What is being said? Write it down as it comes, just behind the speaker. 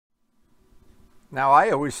Now, I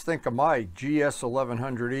always think of my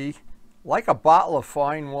GS1100E like a bottle of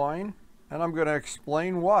fine wine, and I'm going to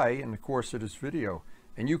explain why in the course of this video.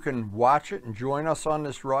 And you can watch it and join us on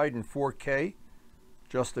this ride in 4K.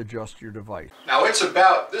 Just adjust your device. Now, it's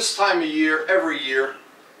about this time of year, every year,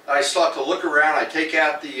 I start to look around. I take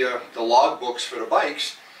out the log books for the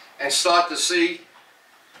bikes and start to see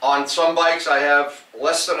on some bikes I have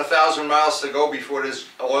less than 1,000 miles to go before there's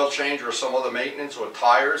oil change or some other maintenance or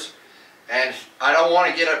tires. And I don't want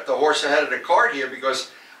to get up the horse ahead of the cart here,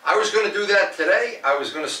 because I was going to do that today. I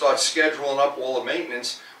was going to start scheduling up all the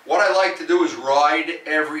maintenance. What I like to do is ride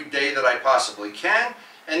every day that I possibly can,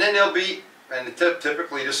 and then there'll be, and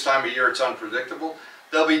typically this time of year it's unpredictable,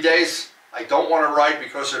 there'll be days I don't want to ride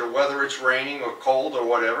because of the weather, it's raining or cold or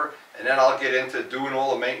whatever, and then I'll get into doing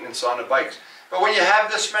all the maintenance on the bikes. But when you have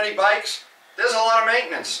this many bikes, there's a lot of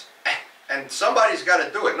maintenance, and somebody's got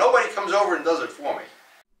to do it. Nobody comes over and does it for me.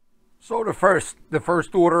 So the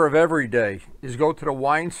first order of every day is go to the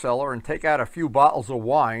wine cellar and take out a few bottles of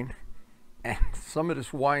wine. And some of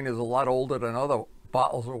this wine is a lot older than other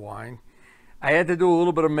bottles of wine. I had to do a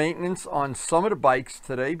little bit of maintenance on some of the bikes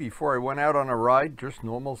today before I went out on a ride. Just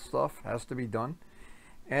normal stuff has to be done.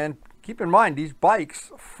 And keep in mind, these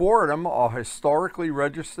bikes, 4 of them are historically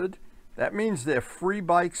registered. That means they're free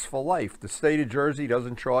bikes for life. The state of Jersey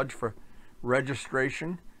doesn't charge for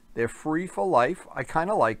registration. They're free for life. I kind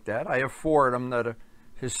of like that. I have 4 of them that are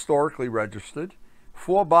historically registered.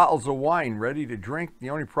 4 bottles of wine ready to drink. The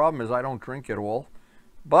only problem is I don't drink at all.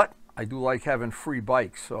 But I do like having free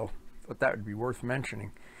bikes, so I thought that would be worth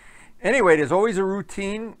mentioning. Anyway, there's always a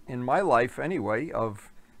routine in my life anyway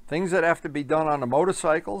of things that have to be done on the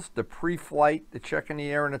motorcycles, the pre-flight, the checking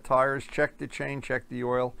the air in the tires, check the chain, check the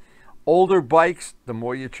oil. Older bikes, the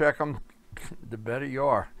more you check them, the better you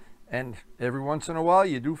are. And every once in a while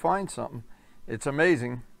you do find something. It's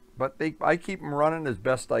amazing, but I keep them running as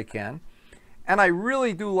best I can. And I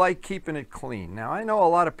really do like keeping it clean. Now, I know a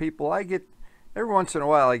lot of people, every once in a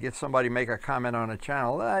while I get somebody make a comment on a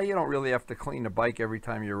channel, you don't really have to clean the bike every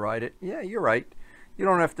time you ride it. Yeah, you're right. You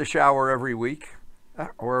don't have to shower every week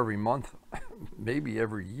or every month, maybe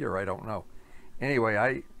every year, I don't know.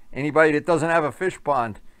 Anyway, anybody that doesn't have a fish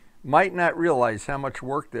pond might not realize how much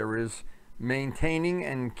work there is maintaining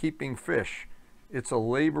and keeping fish. It's a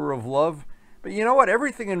labor of love. But you know what?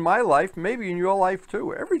 Everything in my life, maybe in your life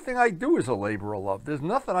too, everything I do is a labor of love. There's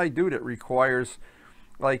nothing I do that requires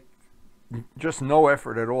like just no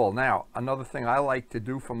effort at all. Now, another thing I like to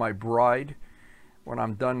do for my bride when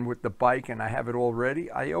I'm done with the bike and I have it all ready,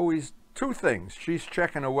 I always, 2 things. She's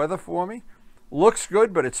checking the weather for me. Looks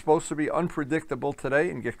good, but it's supposed to be unpredictable today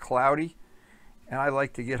and get cloudy. And I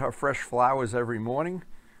like to get her fresh flowers every morning.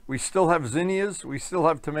 We still have zinnias, we still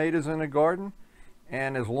have tomatoes in the garden.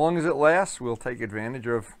 And as long as it lasts, we'll take advantage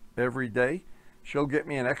of every day. She'll get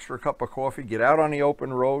me an extra cup of coffee, get out on the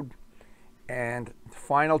open road, and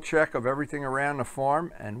final check of everything around the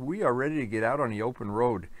farm, and we are ready to get out on the open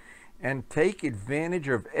road and take advantage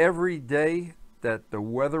of every day that the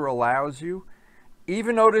weather allows you.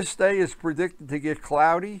 Even though this day is predicted to get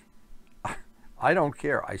cloudy, I don't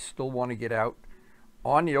care. I still want to get out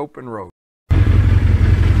on the open road.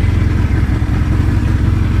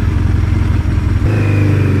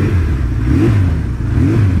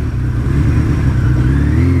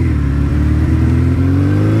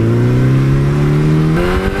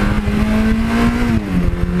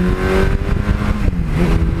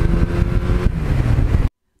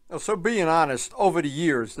 So being honest, over the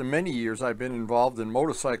years, the many years I've been involved in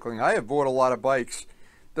motorcycling, I have bought a lot of bikes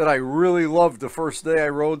that I really loved the first day I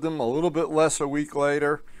rode them, a little bit less a week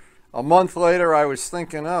later. A month later, I was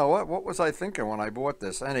thinking, oh, what was I thinking when I bought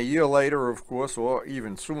this? And a year later, of course, or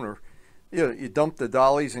even sooner, you dump the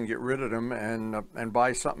dollies and get rid of them and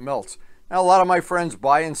buy something else. Now, a lot of my friends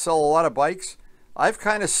buy and sell a lot of bikes. I've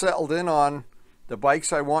kind of settled in on the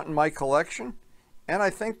bikes I want in my collection, and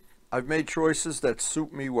I think I've made choices that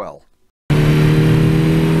suit me well.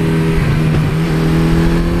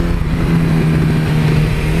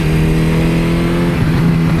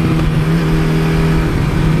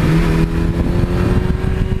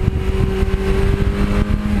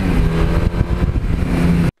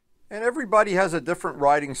 And everybody has a different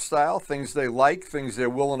riding style, things they like, things they're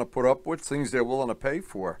willing to put up with, things they're willing to pay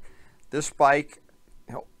for. This bike,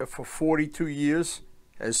 for 42 years,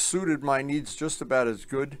 has suited my needs just about as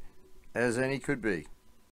good as any could be.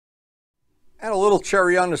 And a little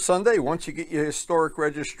cherry on the sundae, once you get your historic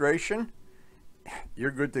registration,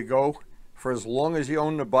 you're good to go for as long as you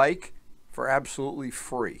own the bike for absolutely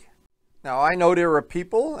free. Now, I know there are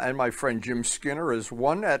people, and my friend Jim Skinner is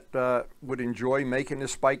one, that would enjoy making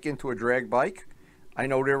this bike into a drag bike. I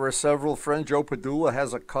know there are several friends. Joe Padula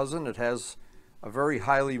has a cousin that has a very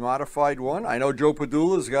highly modified one. I know Joe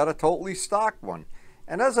Padula's got a totally stock one.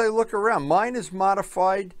 And as I look around, mine is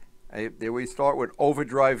modified. We start with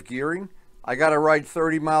overdrive gearing. I got to ride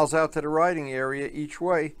 30 miles out to the riding area each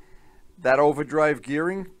way. That overdrive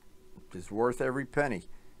gearing is worth every penny.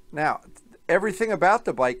 Now, everything about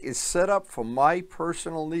the bike is set up for my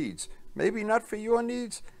personal needs. Maybe not for your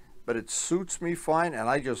needs, but it suits me fine, and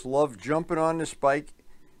I just love jumping on this bike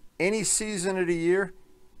any season of the year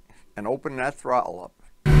and opening that throttle up.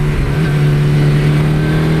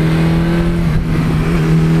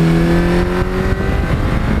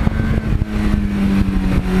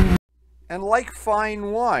 And like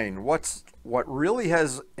fine wine, what really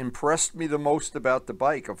has impressed me the most about the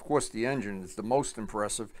bike, of course the engine is the most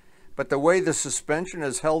impressive, but the way the suspension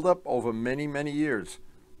has held up over many, many years,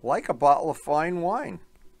 like a bottle of fine wine.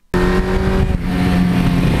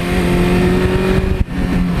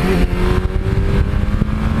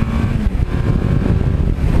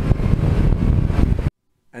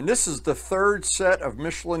 And this is the third set of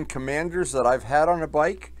Michelin Commanders that I've had on a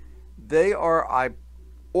bike. They are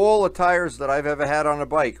all the tires that I've ever had on a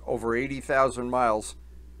bike, over 80,000 miles.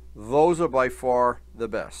 Those are by far the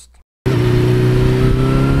best.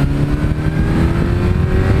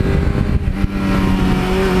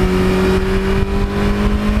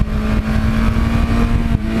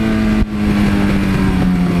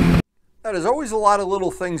 Now, there's always a lot of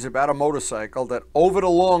little things about a motorcycle that over the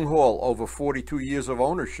long haul, over 42 years of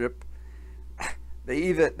ownership, they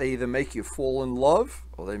either make you fall in love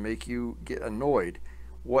or they make you get annoyed.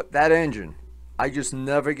 That engine, I just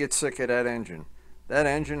never get sick of that engine. That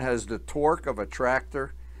engine has the torque of a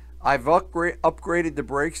tractor. I've upgraded the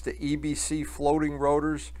brakes to EBC floating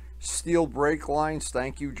rotors, steel brake lines.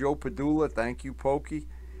 Thank you, Joe Padula. Thank you, Pokey.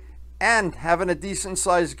 And having a decent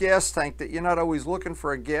sized gas tank that you're not always looking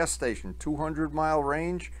for a gas station. 200-mile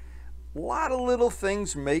range. A lot of little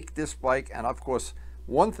things make this bike. And of course,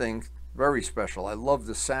 one thing very special. I love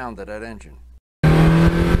the sound of that engine.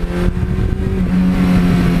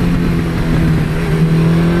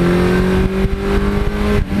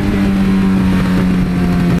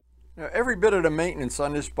 Now, every bit of the maintenance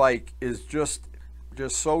on this bike is just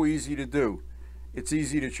so easy to do. It's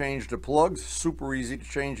easy to change the plugs, super easy to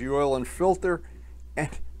change the oil and filter, and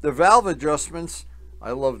the valve adjustments,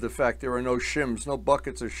 I love the fact there are no shims, no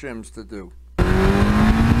buckets of shims to do.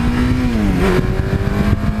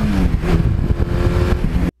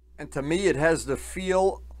 And to me, it has the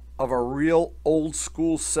feel of a real old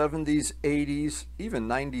school 70s, 80s, even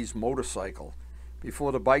 90s motorcycle.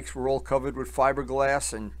 Before the bikes were all covered with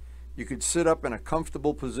fiberglass and you could sit up in a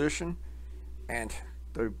comfortable position, and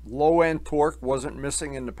the low-end torque wasn't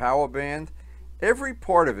missing in the power band. Every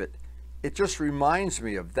part of it, it just reminds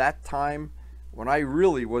me of that time when I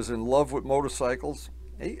really was in love with motorcycles.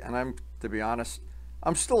 Hey, and to be honest,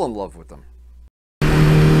 I'm still in love with them.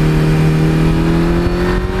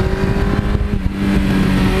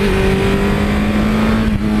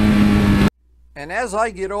 And as I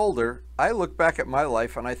get older, I look back at my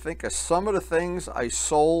life and I think of some of the things I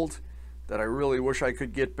sold that I really wish I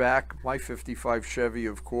could get back. My 55 Chevy,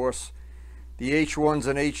 of course, the H1s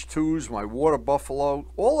and H2s, my Water Buffalo,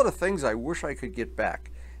 all of the things I wish I could get back.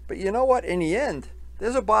 But you know what? In the end,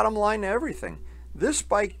 there's a bottom line to everything. This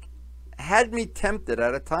bike had me tempted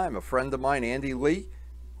at a time. A friend of mine, Andy Lee,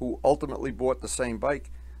 who ultimately bought the same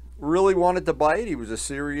bike, really wanted to buy it. He was a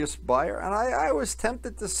serious buyer, and I was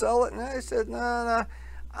tempted to sell it, and I said, no.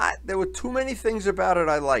 There were too many things about it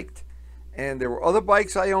I liked. And there were other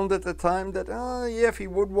bikes I owned at the time that, yeah, if he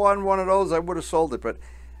would want one of those, I would have sold it. But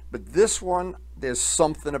this one, there's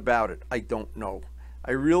something about it I don't know.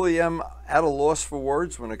 I really am at a loss for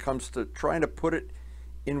words when it comes to trying to put it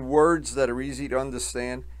in words that are easy to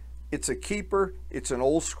understand. It's a keeper, it's an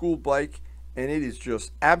old school bike, and it is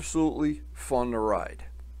just absolutely fun to ride.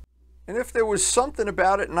 And if there was something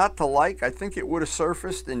about it not to like, I think it would have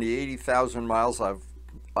surfaced in the 80,000 miles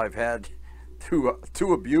I've had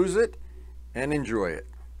to abuse it and enjoy it.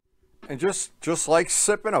 And just like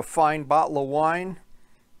sipping a fine bottle of wine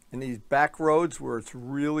in these back roads where it's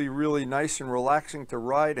really, really nice and relaxing to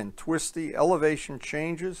ride and twisty, elevation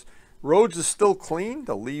changes. Roads are still clean.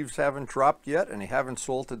 The leaves haven't dropped yet and they haven't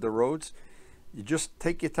salted the roads. You just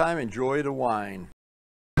take your time, enjoy the wine.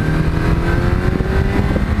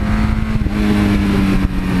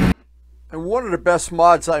 And one of the best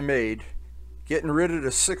mods I made, getting rid of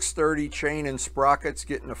the 630 chain and sprockets,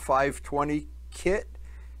 getting a 520 kit,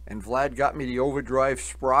 and Vlad got me the overdrive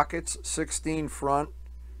sprockets, 16 front,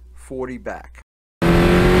 40 back.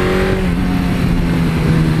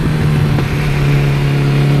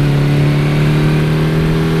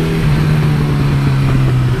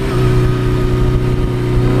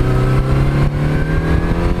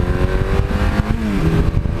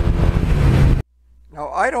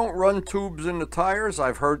 run tubes in the tires.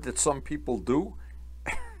 I've heard that some people do,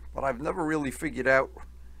 but I've never really figured out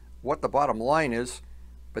what the bottom line is.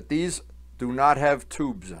 But these do not have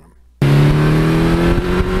tubes in them.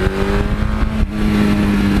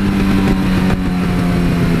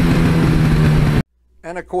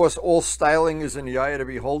 And of course, all styling is in the eye of the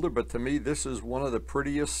beholder, but to me, this is one of the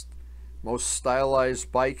prettiest, most stylized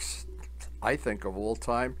bikes, I think, of all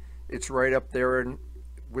time. It's right up there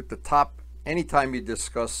with the top anytime you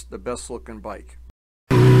discuss the best looking bike.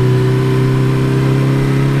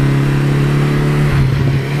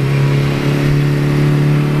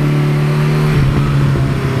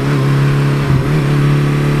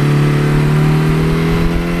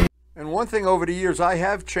 One thing over the years I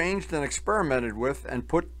have changed and experimented with and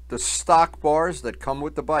put the stock bars that come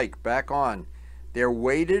with the bike back on. They're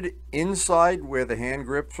weighted inside where the hand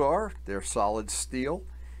grips are. They're solid steel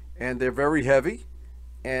and they're very heavy,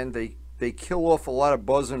 and they kill off a lot of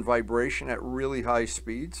buzz and vibration at really high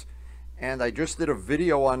speeds. And I just did a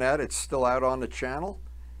video on that. It's still out on the channel,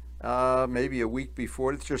 maybe a week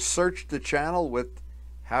before. It's just search the channel with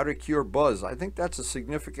how to cure buzz. I think that's a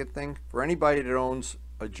significant thing for anybody that owns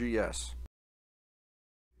a GS.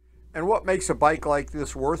 And what makes a bike like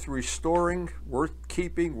this worth restoring, worth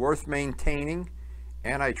keeping, worth maintaining,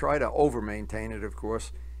 and I try to over maintain it, of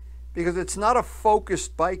course, because it's not a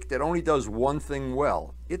focused bike that only does one thing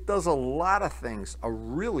well. It does a lot of things, a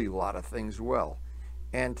really lot of things well.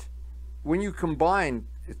 And when you combine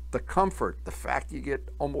the comfort, the fact you get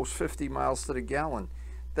almost 50 miles to the gallon,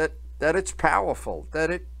 that it's powerful, that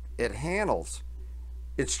it handles,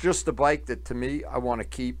 it's just a bike that, to me, I want to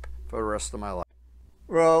keep for the rest of my life.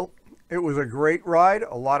 Well, it was a great ride,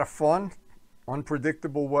 a lot of fun,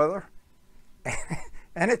 unpredictable weather.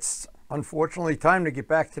 And it's unfortunately time to get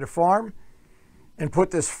back to the farm and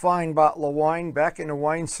put this fine bottle of wine back in the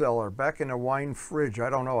wine cellar, back in the wine fridge. I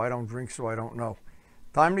don't know. I don't drink, so I don't know.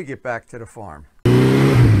 Time to get back to the farm.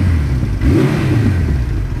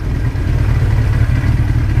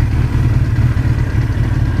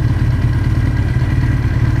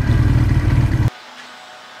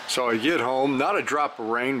 So I get home, not a drop of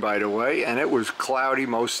rain, by the way, and it was cloudy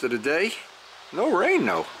most of the day. No rain,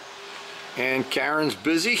 though. And Karen's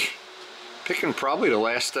busy picking probably the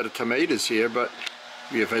last of the tomatoes here, but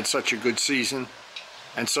we have had such a good season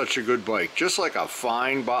and such a good bike. Just like a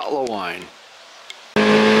fine bottle of wine.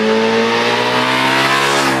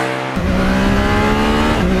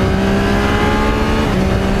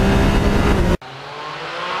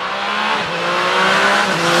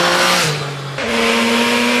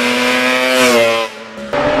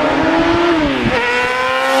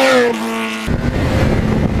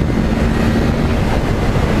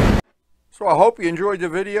 So I hope you enjoyed the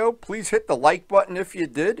video. Please hit the like button if you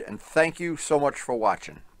did, and thank you so much for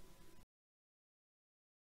watching.